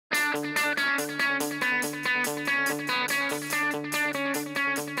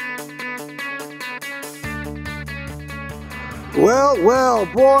Well, well,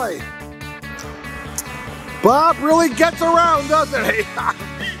 boy. Bob really gets around, doesn't he? Here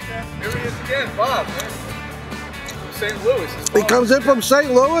he is again, Bob, man. St. Louis. He comes in from St.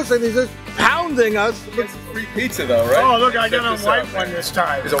 Louis and he's just pounding us. He gets a free pizza though, right? Oh, look, I got a white one this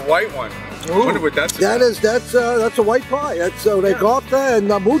time. It's a white one. I wonder what that's about. That's a white pie. That's ricotta and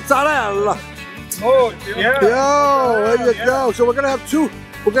mozzarella. Oh, yeah. Yo, there you go. So we're gonna have two.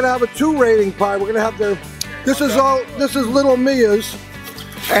 We're gonna have a 2 rating pie. We're gonna have their. This is Little Mia's,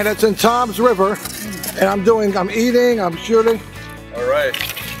 and it's in Tom's River. And I'm eating, I'm shooting. All right.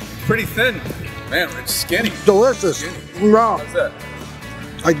 Pretty thin. Man, it's skinny. Delicious. Skinny. No. How's that?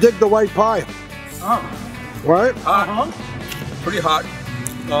 I dig the white pie. Oh. Right? Hot. Pretty hot.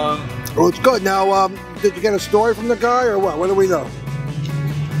 Well, it's good. Now, did you get a story from the guy or what? What do we know?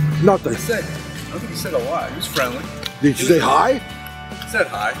 Nothing. I don't think he said a lot. He was friendly. Did you say hi? He said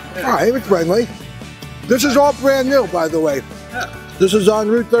hi. Yeah. Hi, he was friendly. This is all brand new, by the way. Yeah. This is on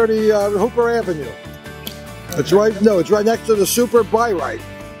Route 30, Hooper Avenue. It's right. No, it's right next to the Super Buy Right.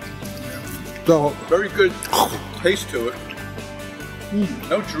 So very good taste to it.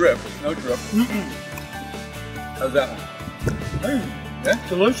 No drip. No drip. How's that one? Yeah.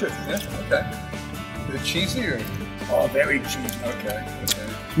 Delicious. Yeah. Okay. Is it cheesy or? Oh, very cheesy. Okay.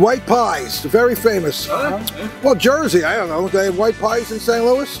 white pies, very famous. Well, Jersey, I don't know. They have white pies in St.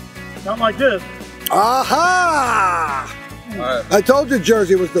 Louis? Not like this. Aha! Right. I told you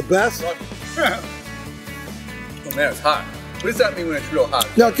Jersey was the best. Oh man, it's hot. What does that mean when it's real hot?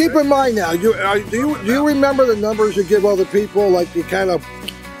 Now keep in mind now, do you remember the numbers you give other people? Like you kind of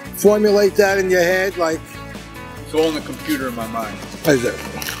formulate that in your head, like it's all in the computer in my mind. Is it?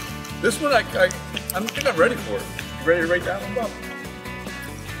 This one I think I'm ready for it. You ready to write that one up?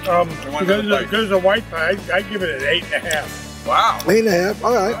 Because the white pie, I give it an 8.5. Wow. 8.5.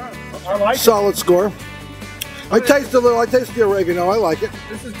 All right. I like solid score. I taste the oregano. I like it.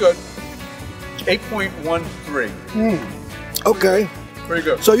 This is good. 8.13. Okay. Pretty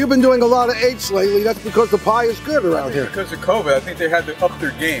good. So you've been doing a lot of 8s lately. That's because the pie is good around here. Because of COVID, I think they had to up their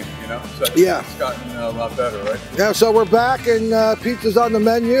game, you know? So yeah. It's gotten a lot better, right? Yeah, so we're back and pizza's on the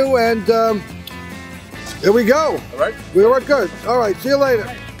menu and here we go. All right. We were good. All right, see you later.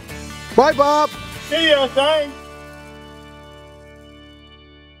 Bye, Bob. See ya, thanks.